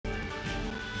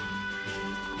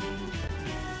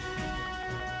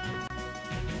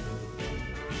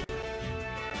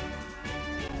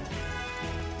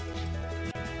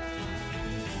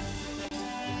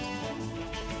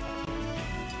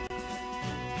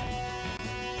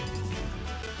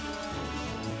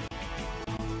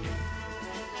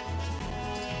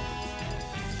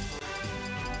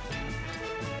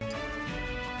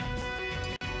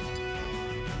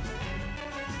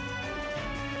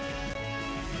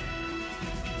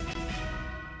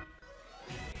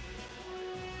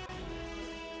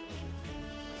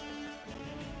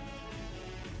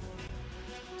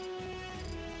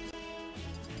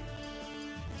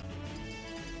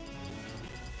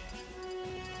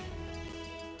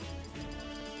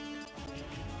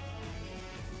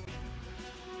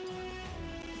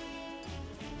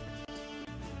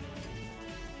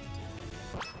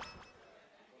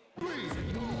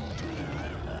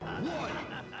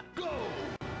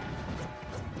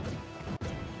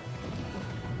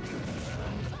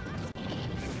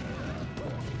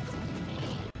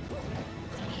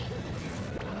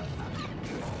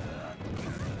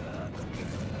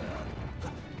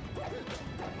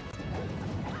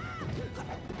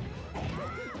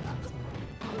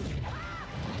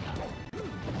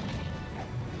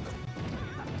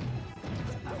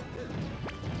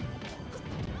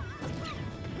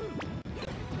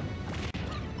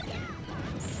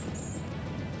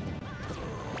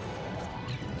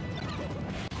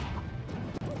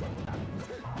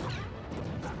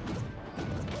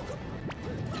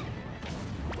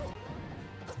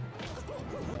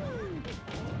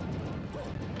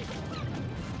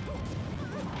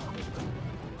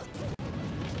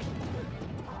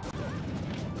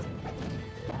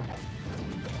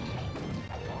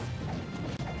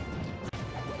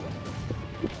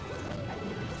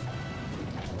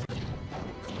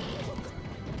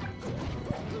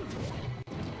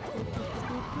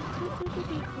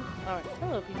Alright,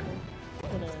 hello people. I'm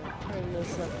gonna turn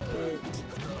this up a bit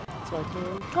so I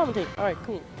can commentate. Alright,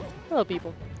 cool. Hello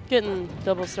people. Getting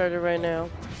double started right now.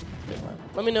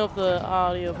 Let me know if the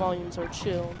audio volumes are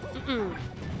chill. And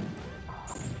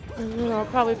then I'll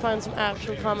probably find some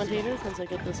actual commentators once I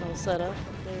get this all set up.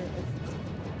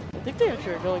 I think they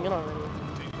actually are going in already.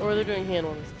 Or they're doing hand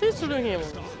warmers. They're still doing hand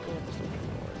warmers.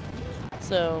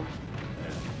 So,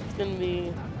 it's gonna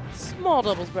be small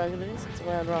doubles bracket days. It's a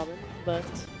round robin, but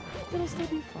it'll still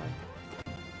be fun.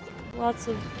 Lots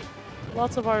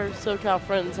of our Socal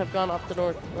friends have gone up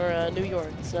to New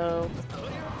York, so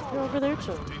they're over there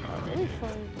chilling. Let me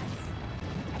find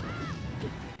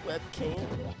webcam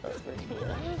over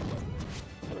here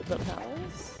for the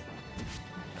clubhouse.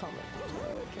 Comment.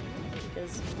 Okay. You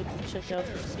guys get to check out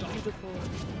this beautiful.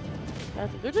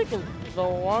 They're taking the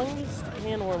longest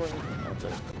hand warmer of the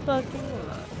fucking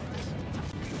lives.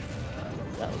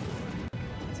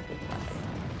 That's a good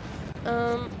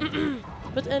vibe.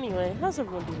 But anyway, how's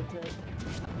everyone doing today?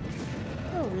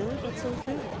 Oh really? That's so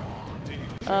cool.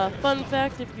 Fun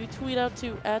fact, if you tweet out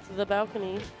to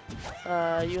 @thebalcony,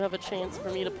 you have a chance for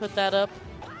me to put that up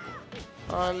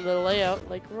on the layout,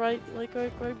 like right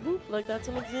boop, like that's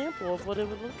an example of what it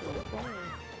would look like. Wow.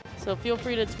 So feel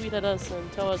free to tweet at us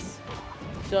and tell us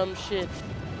dumb shit,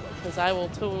 because I will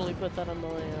totally put that on the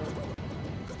layout.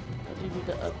 I do need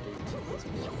to update this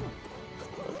one.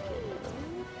 Okay.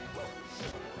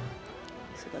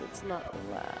 So that it's not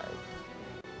lag.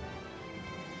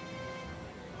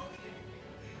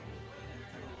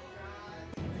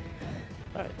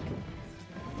 Alright,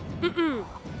 cool.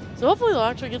 So hopefully they'll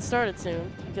actually get started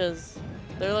soon, because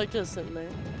they're like just sitting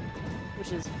there,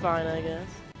 which is fine, I guess.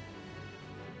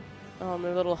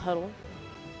 Their little huddle.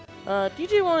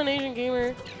 DJWoN and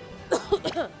AznGamer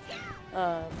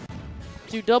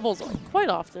do doubles quite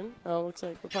often. Looks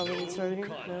like we're probably getting started here.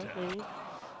 No,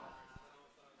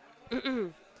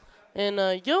 maybe.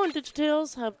 And Yo and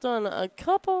Digitalis have done a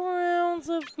couple rounds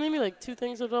of maybe like 2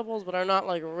 things of doubles, but are not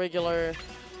like regular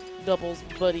doubles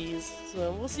buddies.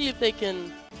 So we'll see if they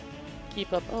can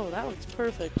keep up. Oh, that looks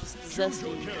perfect. Just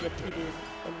zesty, repeated,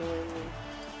 annoyingly.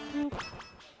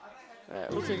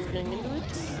 Alright, looks like we're getting into it.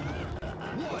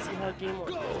 Let's see how game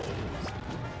 1 goes.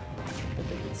 If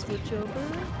they can switch over.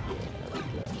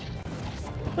 Yeah.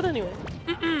 But anyway.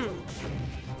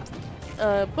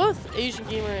 Both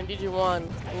AznGamer and DJWoN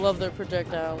love their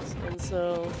projectiles. And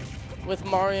so, with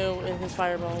Mario and his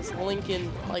fireballs, Lincoln,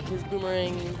 like his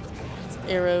boomerang, his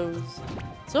arrows.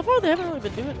 So far, they haven't really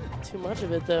been doing too much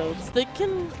of it, though. They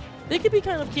can be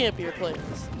kind of campier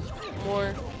players.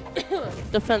 More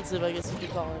defensive, I guess you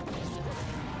could call it.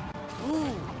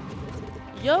 Ooh.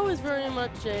 Yo is very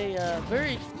much a,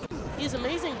 he's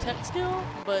amazing tech skill,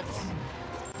 but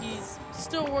he's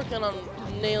still working on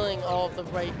nailing all of the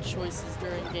right choices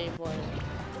during gameplay.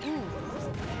 Ooh.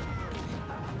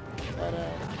 But,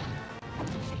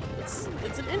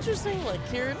 it's an interesting, like,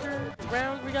 character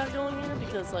round we got going here,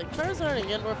 because, like, Charizard and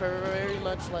Gendorf are very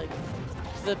much, like,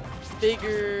 the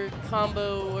bigger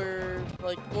combo, or,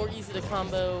 like, more easy to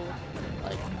combo,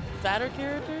 like, fatter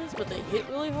characters, but they hit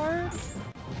really hard.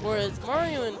 Whereas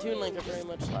Mario and Toon Link are very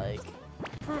much like,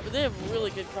 they have really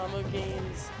good combo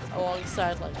games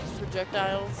alongside like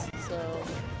projectiles. So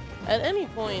at any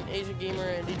point,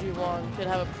 AznGamer and DJWoN could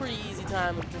have a pretty easy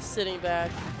time of just sitting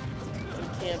back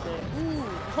and camping. Ooh,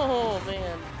 oh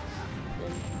man.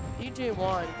 And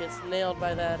DJWoN gets nailed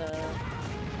by that,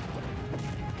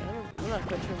 I'm not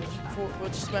quite sure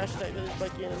which smash attack that is by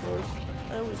Ganondorf.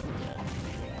 I always forget.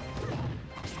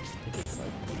 It's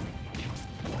like,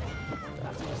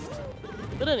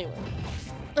 but anyway.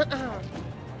 But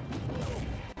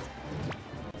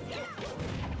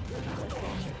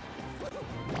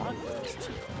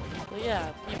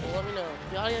yeah, people, let me know.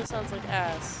 If the audio sounds like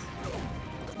ass,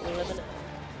 let me know.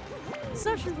 It's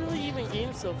actually really even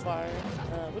game so far,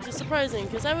 which is surprising,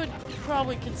 because I would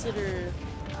probably consider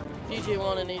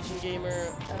DJWoN and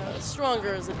AznGamer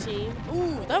stronger as a team.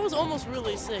 Ooh, that was almost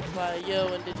really sick by Yo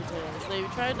and Digitalis. They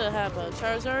tried to have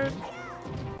Charizard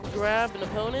grab an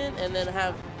opponent and then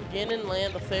have Ganon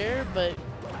land a fair, but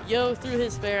Yo threw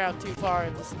his fair out too far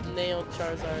and just nailed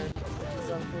Charizard, which is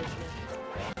unfortunate.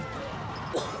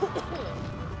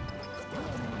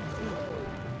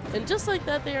 And just like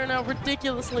that, they are now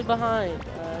ridiculously behind.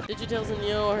 Digitalis and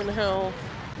Yo are now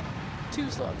 2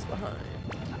 stocks behind.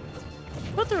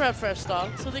 But they're at fresh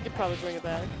stock, so they could probably bring it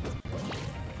back.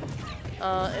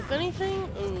 If anything,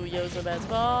 ooh, Yo's in a bad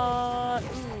spot.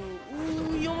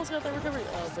 Ooh, you almost got that recovery.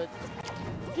 Oh, but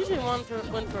DJWoN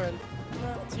went for a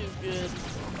not too good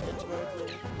edge marker.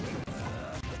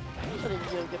 letting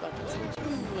Yo get back to the stage.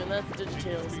 Ooh, and that's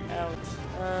Digitalis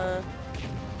out.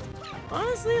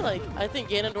 Honestly, like, I think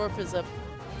Ganondorf is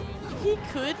he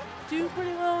could do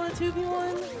pretty well in a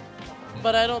 2v1,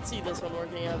 but I don't see this one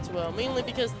working out too well. Mainly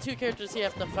because the two characters you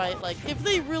have to fight, like, if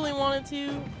they really wanted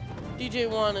to,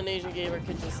 DJWoN and AznGamer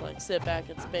could just, like, sit back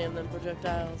and spam them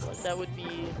projectiles. Like, that would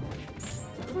be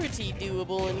pretty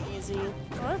doable and easy.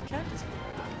 Oh, I have cactus.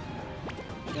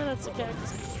 Yeah, that's a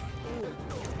cactus. Ooh,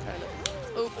 trying to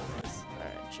open this.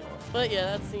 Alright, chill. But yeah,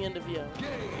 that's the end of Yo.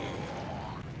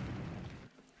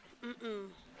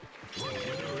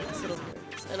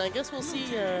 And I guess we'll see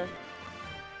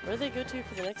where they go to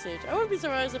for the next stage. I wouldn't be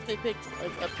surprised if they picked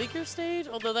like a bigger stage,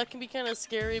 although that can be kind of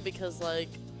scary because like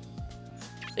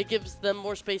it gives them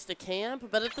more space to camp.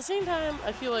 But at the same time,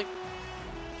 I feel like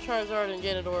Charizard and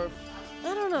Ganondorf,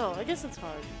 I don't know, I guess it's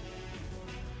hard.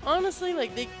 Honestly,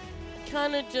 like they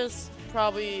kind of just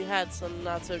probably had some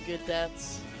not so good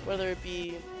deaths, whether it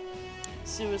be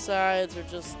suicides or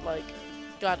just like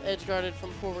got edge guarded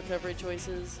from poor recovery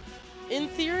choices. In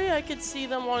theory, I could see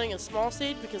them wanting a small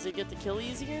stage because they get to kill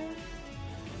easier.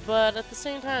 But at the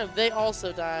same time, they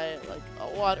also die like a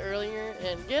lot earlier,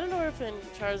 and Ganondorf and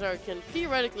Charizard can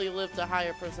theoretically live to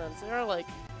higher percents. They are like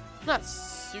not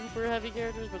super heavy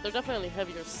characters, but they're definitely on the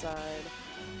heavier side.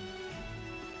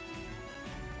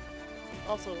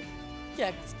 Also,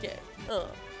 Cactus K.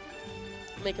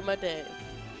 Making my day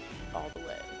all the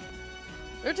way.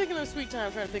 They're taking their sweet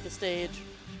time trying to pick a stage.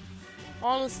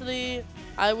 Honestly,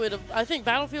 I think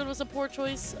Battlefield was a poor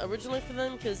choice originally for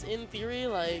them, because in theory,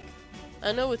 like,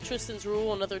 I know with Tristan's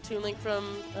Rule, another Toon Link from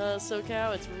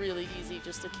Socal, it's really easy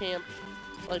just to camp,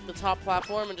 like, the top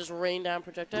platform and just rain down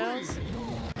projectiles.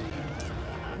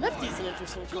 Lefty's an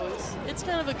interesting choice. It's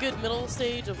kind of a good middle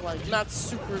stage of, like, not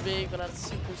super big, but not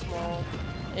super small.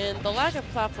 And the lack of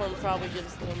platform probably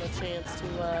gives them a chance to,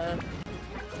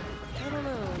 I don't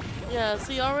know. Yeah,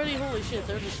 see, already, holy shit,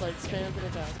 they're just, like, spamming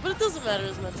projectiles. But it doesn't matter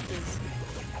as much, because,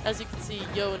 as you can see,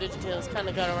 Yo and Digitalis kind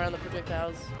of got around the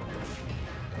projectiles.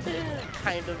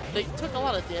 Kind of. They took a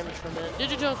lot of damage from it.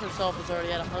 Digitalis herself was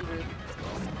already at 100.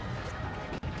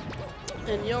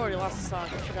 And Yo already lost the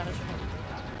stock. I forgot I should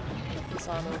put this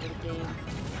on over the game.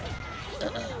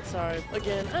 Sorry.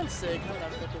 Again, I'm sick. I'm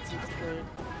not fucking super great.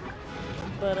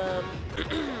 But,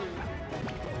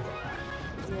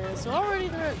 yeah, so already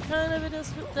they're at kind of a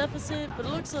deficit, but it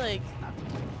looks like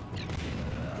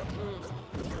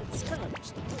it's kind of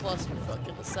just a clusterfuck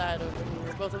in the side over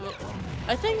here. Both of them.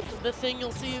 I think the thing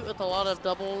you'll see with a lot of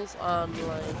doubles on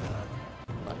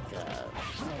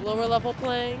lower level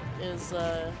play is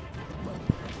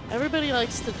everybody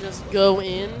likes to just go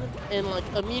in and like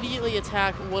immediately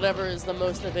attack whatever is the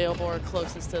most available or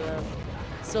closest to them.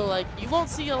 So, like, you won't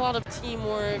see a lot of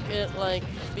teamwork at, like,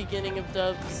 beginning of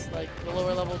dubs, like, the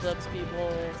lower level dubs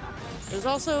people. There's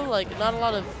also, like, not a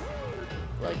lot of,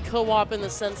 like, co-op in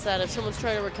the sense that if someone's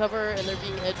trying to recover and they're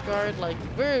being edge guard, like,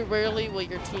 very rarely will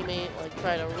your teammate, like,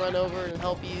 try to run over and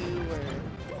help you, or,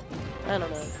 I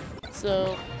don't know.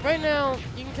 So, right now,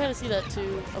 you can kind of see that,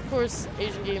 too. Of course,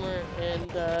 AznGamer and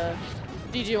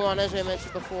DJWoN, as I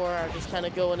mentioned before, are just kind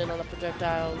of going in on the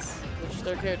projectiles, which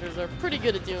their characters are pretty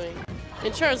good at doing.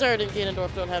 And Charizard and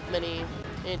Ganondorf don't have many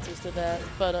answers to that,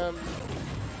 but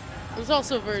there's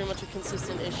also very much a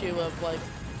consistent issue of like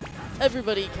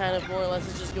everybody kind of more or less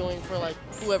is just going for like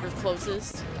whoever's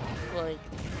closest, like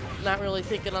not really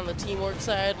thinking on the teamwork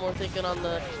side, more thinking on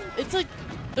the. It's like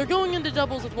they're going into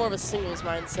doubles with more of a singles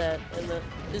mindset, and that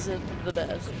isn't the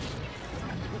best.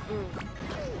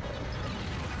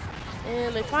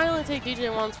 And they finally take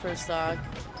DJWoN's first stock.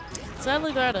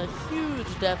 Sadly, they're at a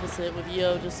huge deficit with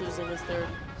Yo just losing his third.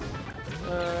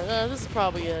 This is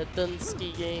probably a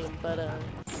Dunsky game, but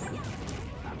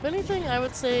if anything, I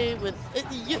would say with the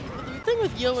thing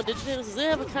with Yo and Digitalis is they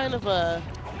have a kind of a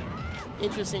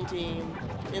interesting team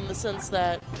in the sense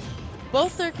that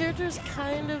both their characters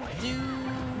kind of do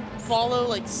follow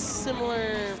like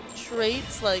similar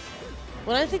traits. Like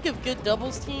when I think of good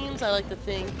doubles teams, I like to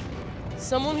think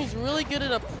someone who's really good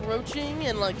at approaching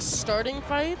and like starting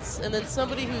fights, and then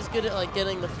somebody who's good at like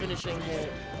getting the finishing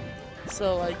hit.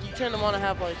 So like you kind of want to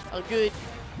have like a good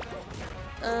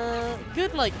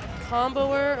like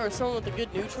comboer or someone with a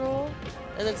good neutral,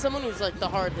 and then someone who's like the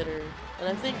hard hitter. And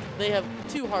I think they have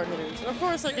two hard hitters. And of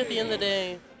course, like at the end of the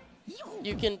day,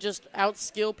 you can just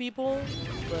outskill people,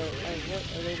 but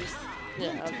are they just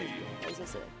as I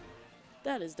say,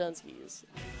 that is Dunsky's.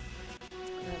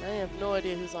 And I have no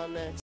idea who's on next.